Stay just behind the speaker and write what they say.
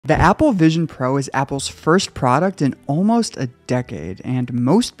The Apple Vision Pro is Apple's first product in almost a decade, and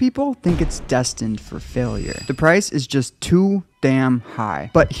most people think it's destined for failure. The price is just too damn high.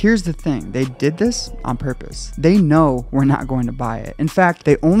 But here's the thing, they did this on purpose. They know we're not going to buy it. In fact,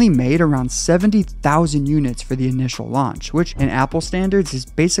 they only made around 70,000 units for the initial launch, which in Apple standards is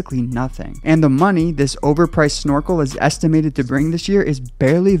basically nothing. And the money this overpriced snorkel is estimated to bring this year is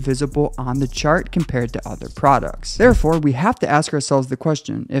barely visible on the chart compared to other products. Therefore, we have to ask ourselves the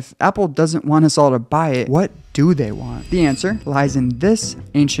question, if Apple doesn't want us all to buy it, what do they want? The answer lies in this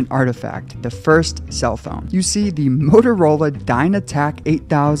ancient artifact, the first cell phone. You see, the Motorola Dynatac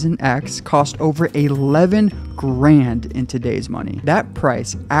 8000X cost over 11 grand in today's money. That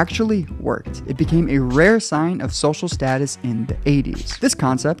price actually worked. It became a rare sign of social status in the 80s. This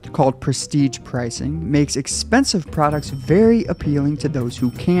concept, called prestige pricing, makes expensive products very appealing to those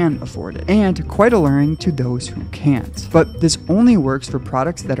who can afford it, and quite alluring to those who can't. But this only works for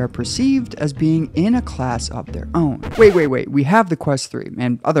products that are perceived as being in a class of their own. Wait, we have the Quest 3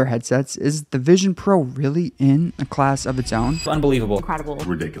 and other headsets. Is the Vision Pro really in a class of its own? Unbelievable. Incredible.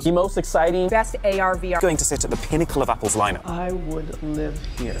 Ridiculous. The most exciting. Best AR, VR. Going to sit at the pinnacle of Apple's lineup. I would live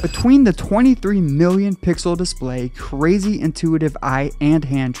here. Between the 23 million pixel display, crazy intuitive eye and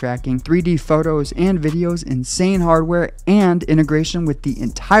hand tracking, 3D photos and videos, insane hardware, and integration with the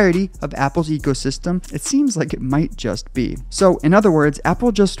entirety of Apple's ecosystem, it seems like it might just be. So in other words,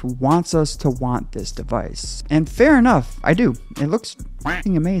 Apple just wants us to want this device. And fair enough, I do. It looks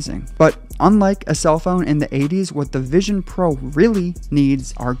f***ing amazing. But unlike a cell phone in the 80s, what the Vision Pro really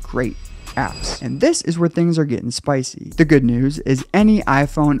needs are great apps. And this is where things are getting spicy. The good news is any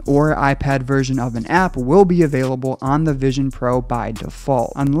iPhone or iPad version of an app will be available on the Vision Pro by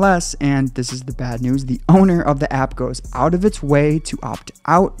default, unless, and this is the bad news, the owner of the app goes out of its way to opt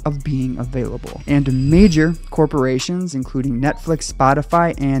out of being available. And major corporations, including Netflix,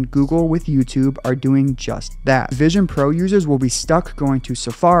 Spotify, and Google with YouTube, are doing just that. Vision Pro users will be stuck going to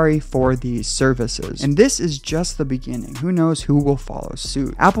Safari for these services. And this is just the beginning. Who knows who will follow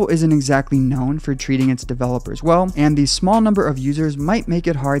suit? Apple isn't exactly known for treating its developers well, and the small number of users might make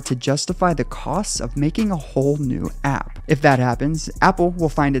it hard to justify the costs of making a whole new app. If that happens, Apple will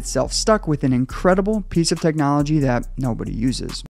find itself stuck with an incredible piece of technology that nobody uses.